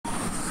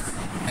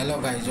Hello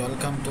guys,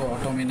 welcome to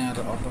autominer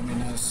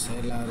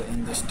seller.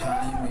 In this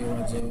time he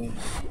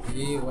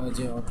was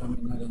a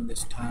autominer. In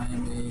this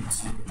time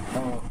it's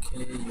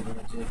okay. He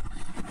was a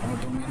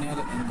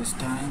autominer in this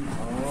time.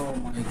 Oh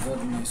my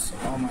goodness,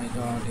 oh my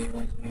god, he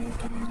was a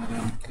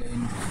autominer and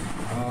clean.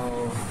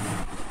 Oh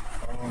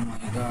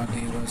my god,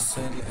 he was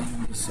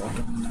selling this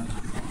autominer.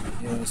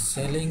 He was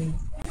selling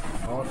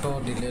auto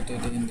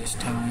deleted. In this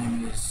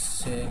time is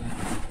sell.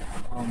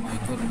 Oh my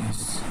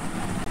goodness.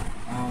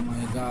 Oh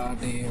my god,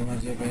 he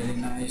was a very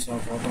nice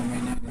of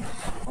autominer.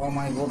 Oh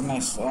my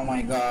goodness, oh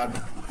my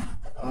god.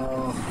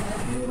 Oh,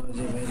 he was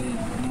a very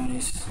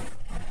nice.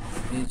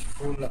 He's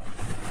full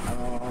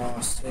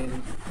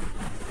sale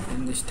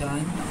in this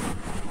time,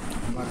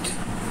 but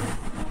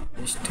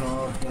he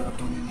stopped the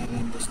autominer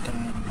in this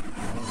time.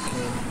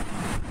 Okay,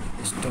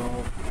 he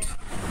stopped.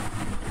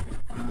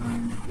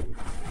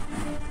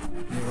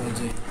 He was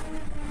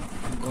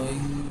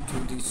going to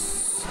this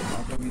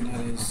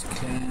autominer is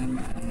claim,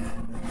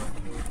 and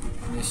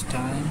this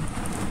time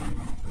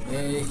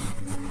hey,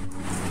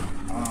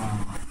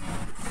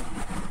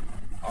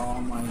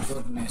 oh my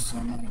goodness,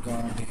 oh my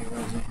god, he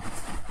was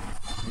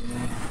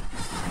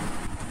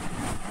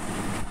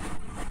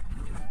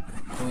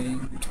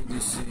going to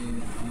this oh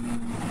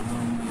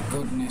my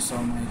goodness,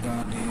 oh my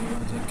god, he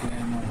was a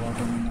claim of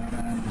autominer,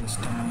 and this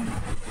time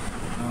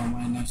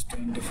minus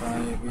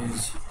 25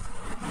 is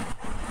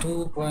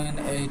 2.8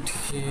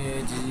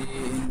 kg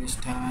in this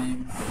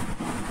time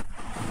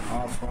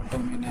of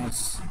autominers,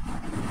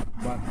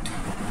 but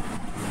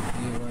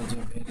he was a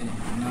very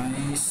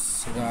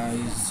nice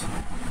guys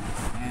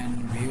and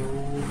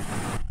view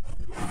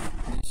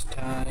this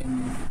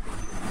time.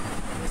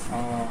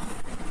 Oh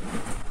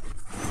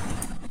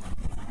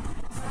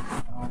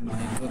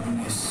my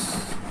goodness,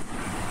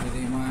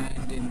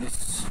 remind in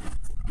this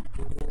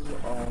tool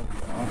of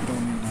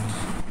autominer.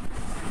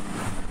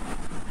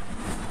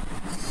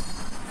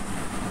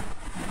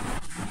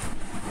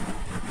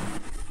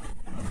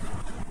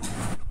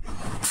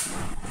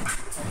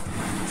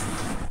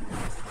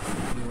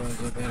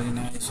 Very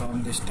nice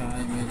on this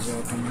time is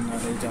autominer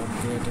is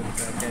upgraded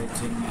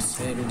packaging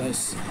sell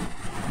this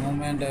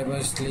moment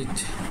ever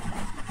slit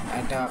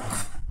attack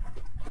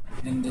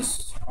in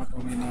this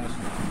autominer.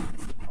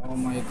 Oh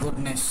my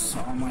goodness,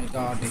 oh my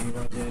god, he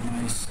was a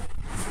nice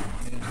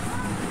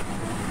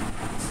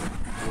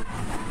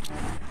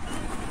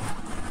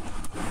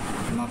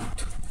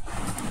not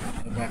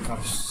a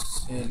backup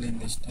sale in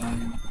this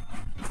time.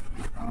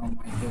 Oh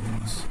my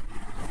goodness,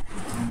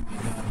 oh my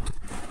god.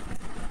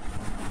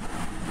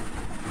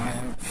 I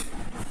have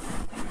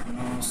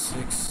no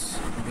 6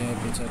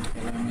 VIP chat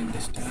column in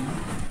this time,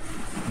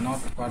 not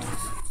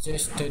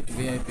purchased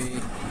VIP,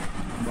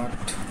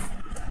 but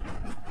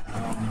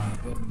oh my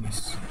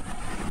goodness,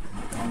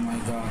 oh my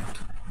god.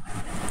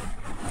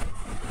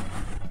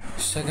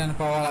 Second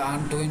power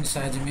untwin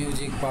size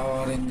music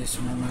power in this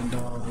moment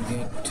of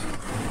get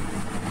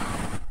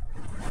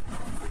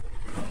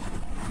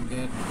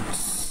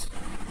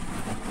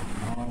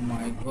oh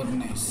my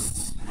goodness.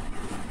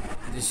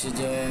 This is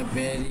a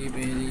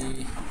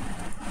very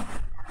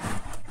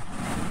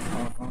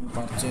often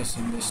purchase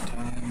in this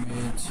time,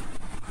 which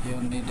you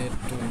needed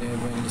to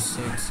level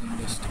 6 in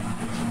this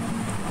time.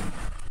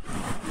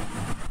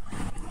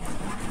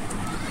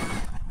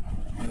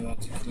 You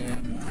was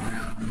claim.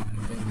 Oh my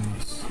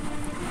goodness,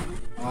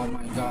 oh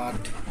my god,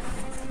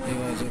 he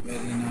was a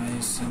very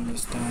nice in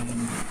this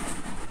time,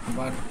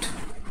 but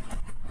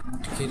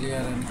not clear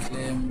and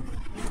claim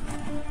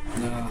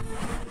the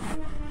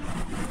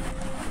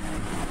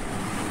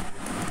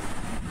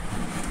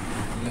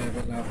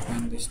level up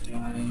in this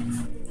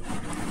time.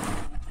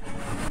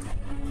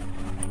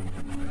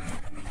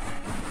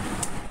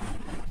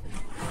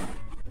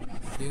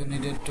 You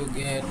needed to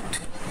get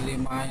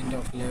remind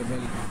of level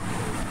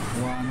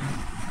 1,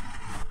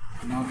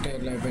 not a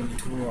level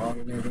 2 or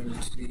level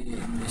 3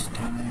 in this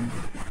time.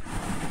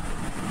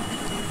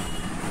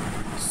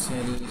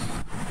 Sell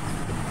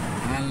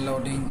and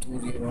loading 2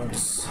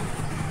 rewards.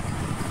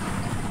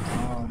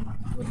 Oh my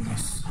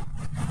goodness,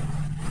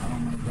 oh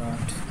my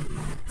god.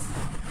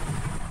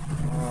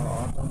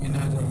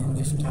 Autominer in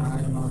this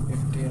time of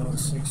 50 or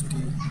 60.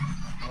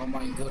 Oh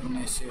my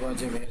goodness, he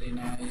was a very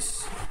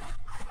nice,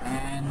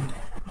 and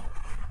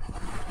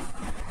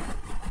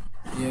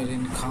your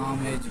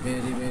income is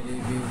very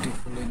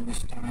beautiful in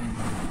this time,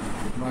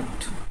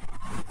 but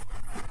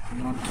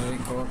not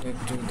recorded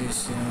to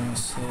this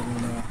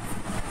sell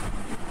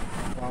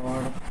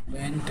power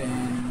plant,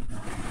 and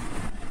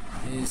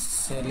is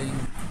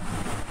selling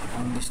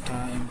on this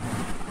time.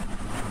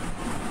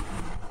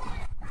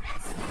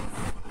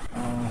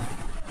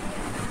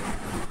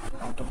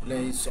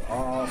 Place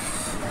off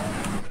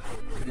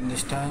in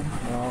this time.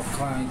 Oh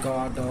my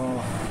god,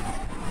 oh,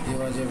 he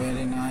was a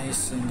very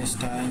nice in this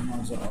time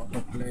also auto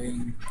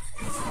playing.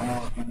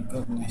 Oh my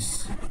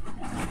goodness,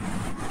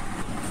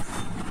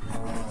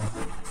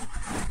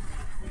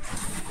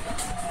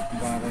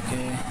 but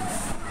okay,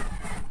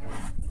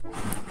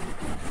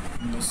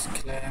 this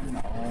claim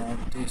or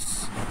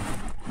this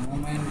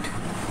moment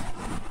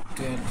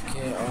 12k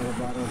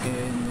 12K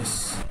in this,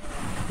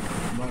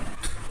 but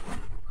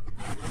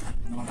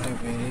not a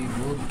very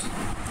good.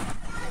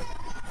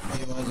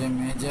 He was a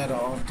major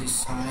of this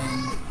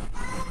sign.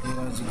 He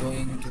was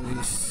going to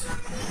this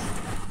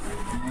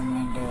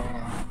moment.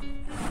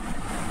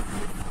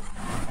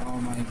 Oh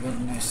my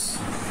goodness.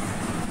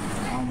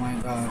 Oh my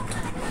god.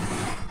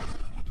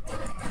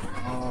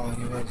 Oh,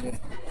 he was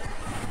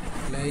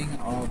playing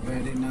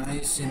very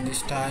nice in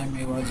this time.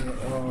 He was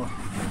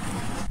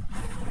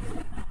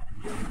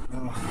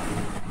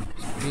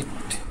bit.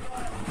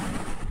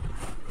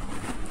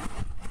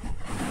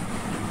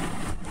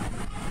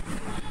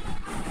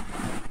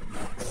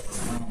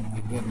 Oh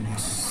my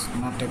goodness,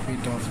 not a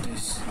bit of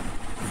this.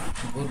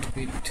 Good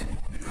bit.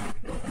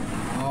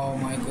 Oh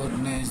my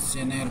goodness,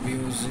 general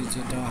views is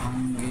it a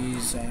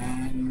hungries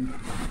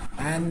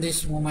and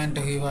this moment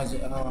he was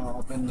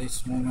open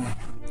this moment.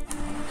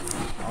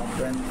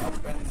 Open.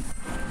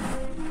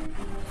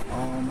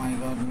 Oh my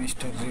god,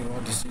 Mr.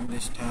 Reward is in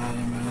this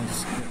time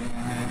as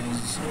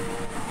guys.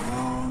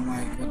 Oh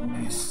my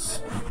goodness.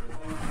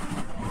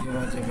 He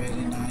was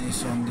very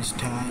nice on this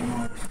time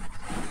of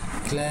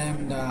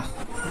claim the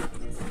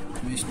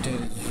Mr.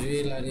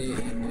 Jewelry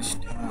in this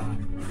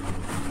time.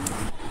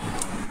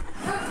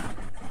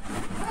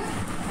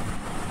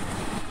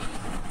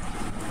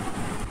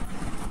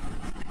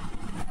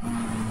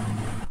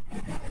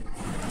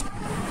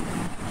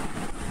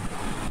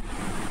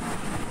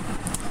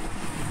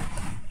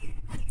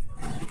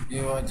 He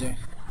was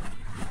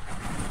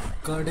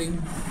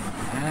cutting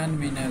and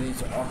miner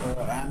is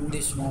auto, and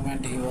this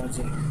moment he was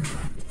a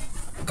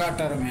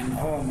cutter man.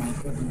 Oh my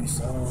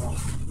goodness. Oh.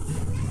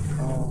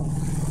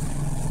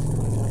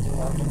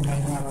 Auto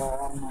timer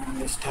on, and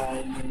this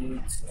time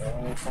he's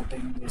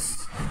cutting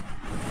this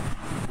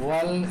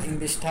wall. In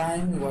this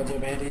time he was a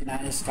very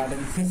nice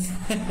cutting.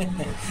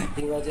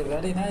 He was a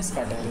very nice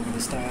cutter in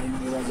this time.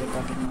 He was a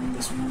cutting on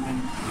this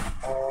moment.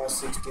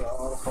 60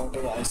 or 40.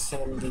 I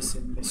sell this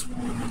in this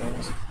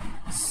moment.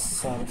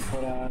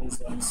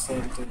 Surprise and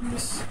sell in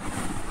this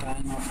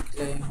time of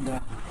claim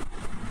the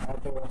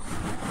auto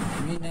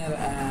miner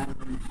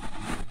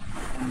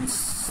and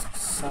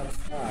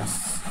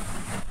surface.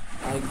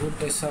 I got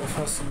the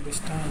surface in this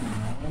time.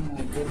 Oh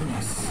my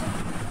goodness.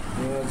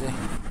 There was a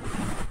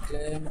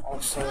claim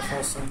of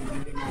surface and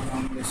minimum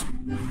on this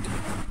moment.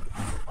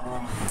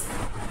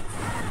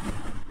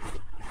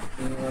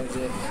 There was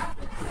a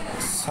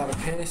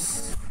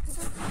surface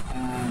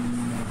and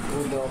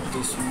good of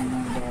this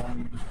moment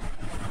on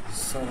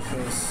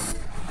surface.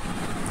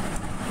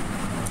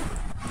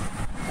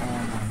 Oh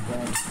my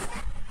god.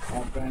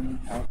 Open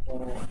auto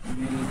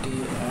humility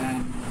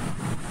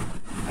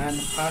and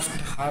fast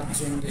hearts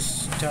in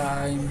this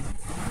time.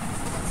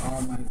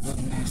 Oh my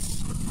goodness.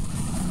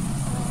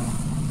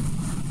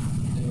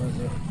 It was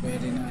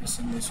very nice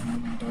in this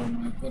moment. Oh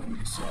my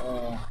goodness.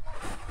 Oh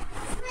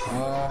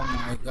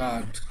my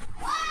god.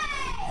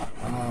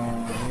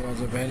 He was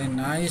very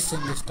nice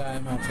in this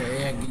time of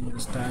egg, in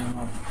this time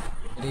of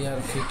rear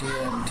 50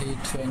 and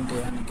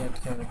T20 and get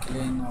her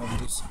clean of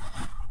this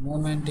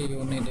moment.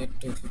 You needed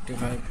to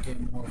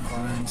 55k more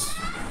coins.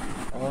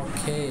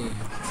 Okay,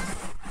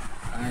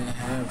 I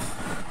have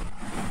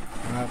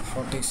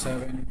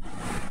 47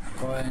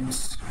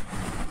 coins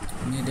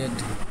needed.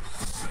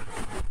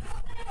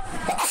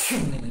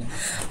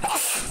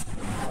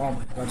 Oh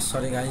my god,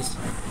 sorry guys.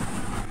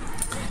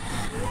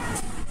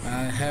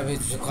 I have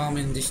it to come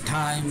in this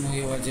time.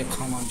 We was a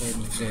commander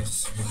in this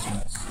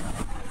business.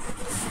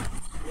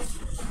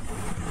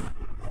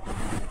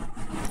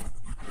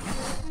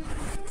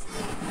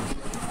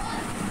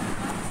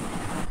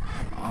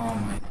 Oh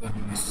my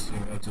goodness,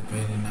 it was a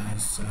very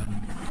nice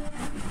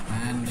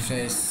and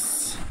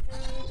fresh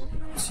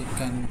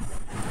chicken.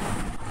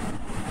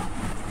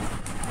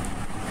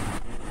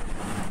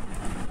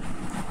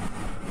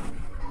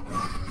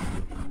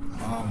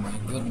 Oh my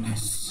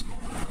goodness.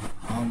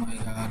 Oh my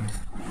god.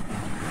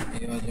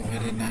 It was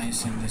very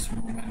nice in this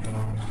moment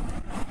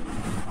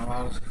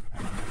or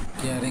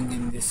caring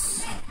in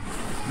this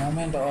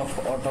moment of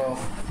auto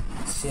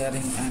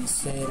sharing and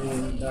sell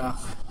the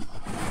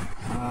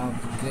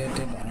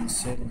created and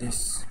sell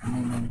this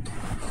moment.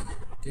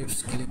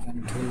 Tips, click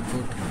and tool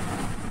put.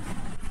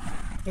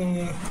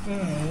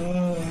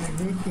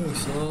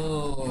 So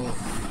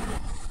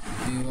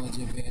it was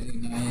a very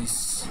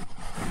nice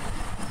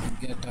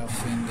get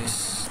off in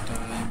this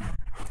time.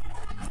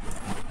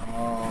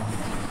 Oh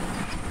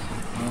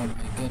my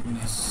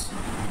goodness.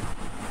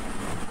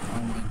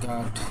 Oh my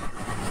god.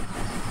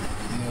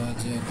 He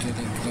was a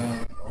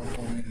telegraph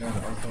auto miller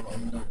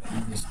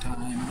in this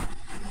time.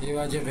 He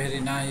was a very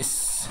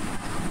nice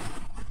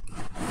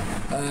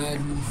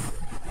and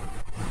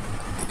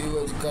he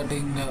was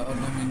cutting the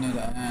auto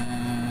miller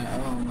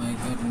oh my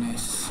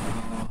goodness.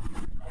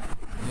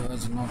 He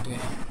was not a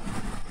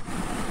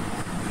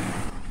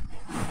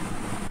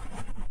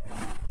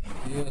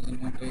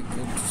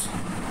good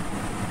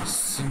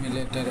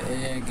simulator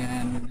egg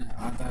and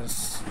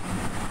others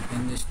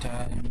in this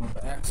time of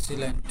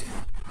excellent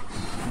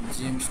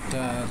gem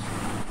star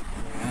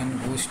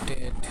and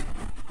boosted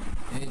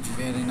It's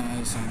very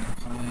nice, and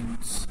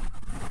coins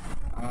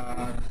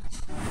are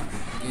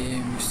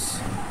games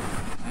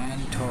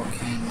and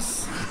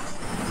tokens,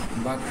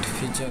 but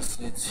features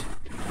is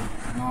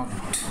not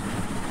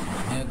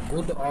a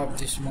good of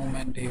this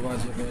moment. He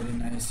was a very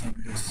nice in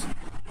this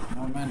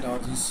moment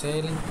of the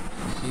sale.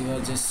 He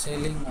was just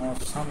selling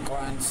of some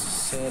coins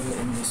sell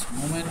in this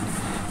moment.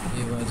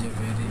 He was a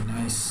very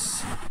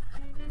nice.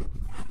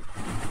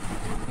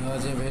 He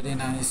was a very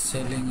nice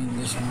selling in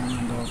this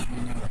moment of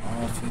winner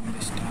off in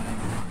this time.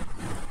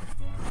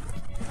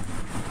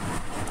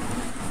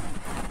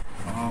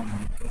 Oh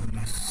my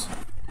goodness.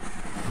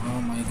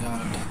 Oh my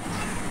god.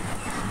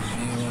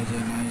 He was a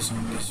nice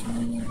on this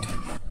moment.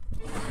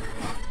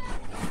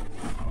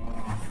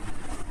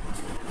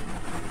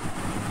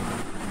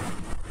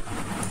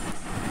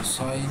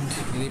 Signed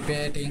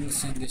repeating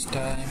in this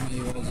time. He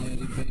was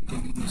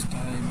repeating in this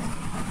time.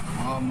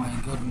 Oh my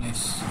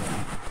goodness.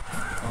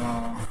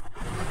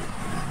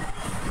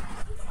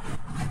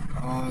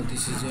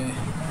 This is a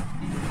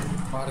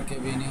Park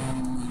Avenue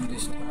in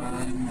this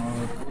time.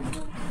 Good.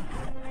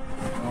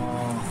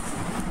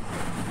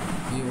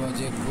 He was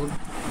a good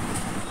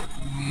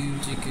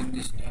music in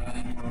this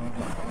time.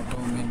 Auto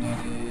winner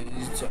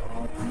is of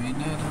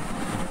winner,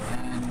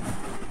 and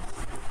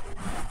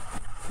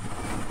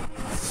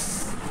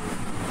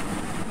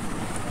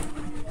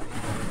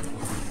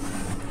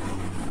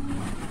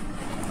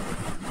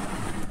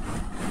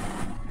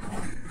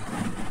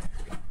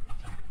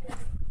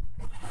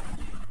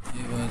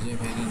he was a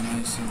very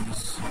nice in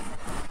this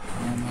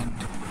moment,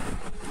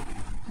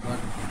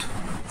 but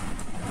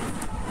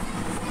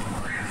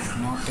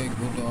not a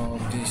good of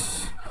this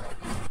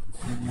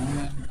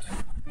moment.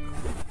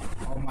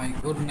 Oh my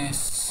goodness.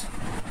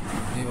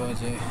 He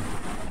was a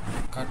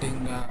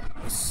cutting the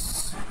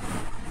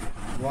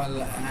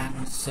wall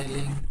and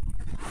selling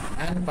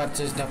and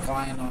purchased the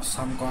coin or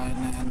some coin,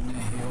 and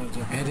he was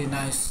a very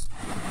nice.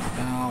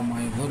 Oh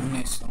my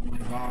goodness. Oh my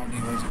god.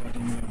 He was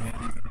getting a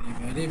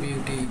very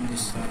beauty in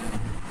this time.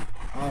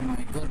 Oh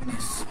my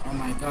goodness. Oh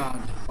my god.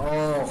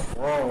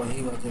 Oh,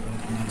 he was a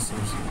very nice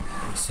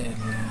sale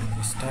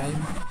this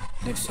time.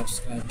 Let's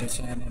subscribe the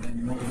channel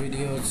and more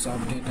videos,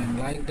 update and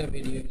like the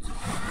videos.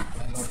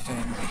 I love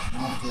and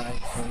not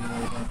like for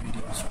you the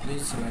videos.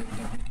 Please like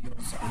the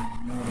videos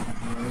and more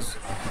videos.